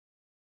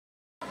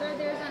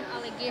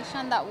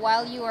allegation that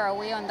while you were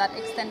away on that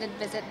extended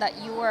visit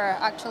that you were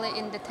actually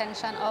in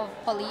detention of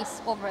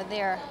police over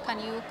there. Can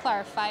you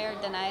clarify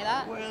or deny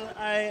that? Well,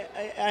 I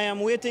am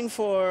waiting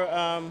for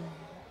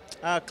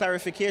a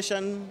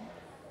clarification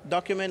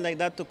document like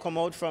that to come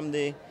out from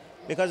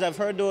because I've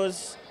heard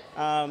those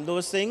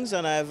things,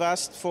 and I've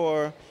asked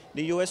for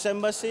the U.S.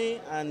 Embassy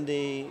and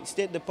the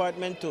State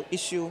Department to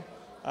issue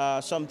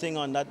something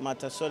on that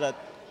matter so that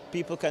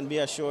people can be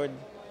assured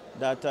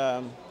that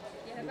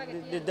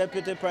the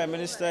Deputy Prime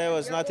Minister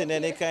was not in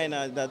any kind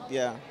of that,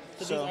 yeah.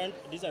 So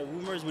these are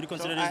rumors. Would you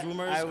consider these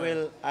rumors?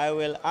 I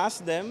will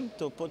ask them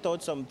to put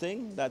out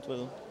something that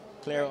will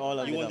clear all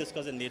of it. You won't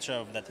discuss the nature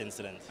of that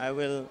incident. I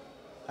will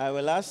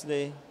ask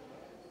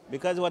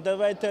because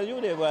whatever I tell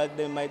you,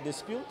 they might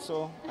dispute.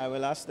 So I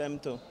will ask them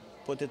to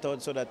put it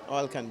out so that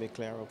all can be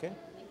clear. Okay.